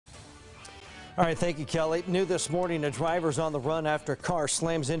All right, thank you, Kelly. New this morning, a driver's on the run after a car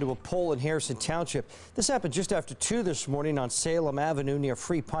slams into a pole in Harrison Township. This happened just after 2 this morning on Salem Avenue near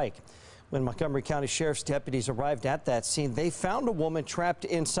Free Pike. When Montgomery County Sheriff's deputies arrived at that scene, they found a woman trapped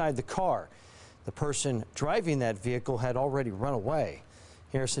inside the car. The person driving that vehicle had already run away.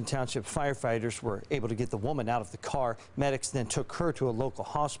 Harrison Township firefighters were able to get the woman out of the car. Medics then took her to a local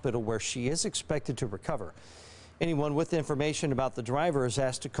hospital where she is expected to recover. Anyone with information about the driver is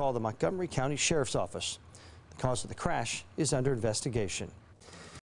asked to call the Montgomery County Sheriff's Office. The cause of the crash is under investigation.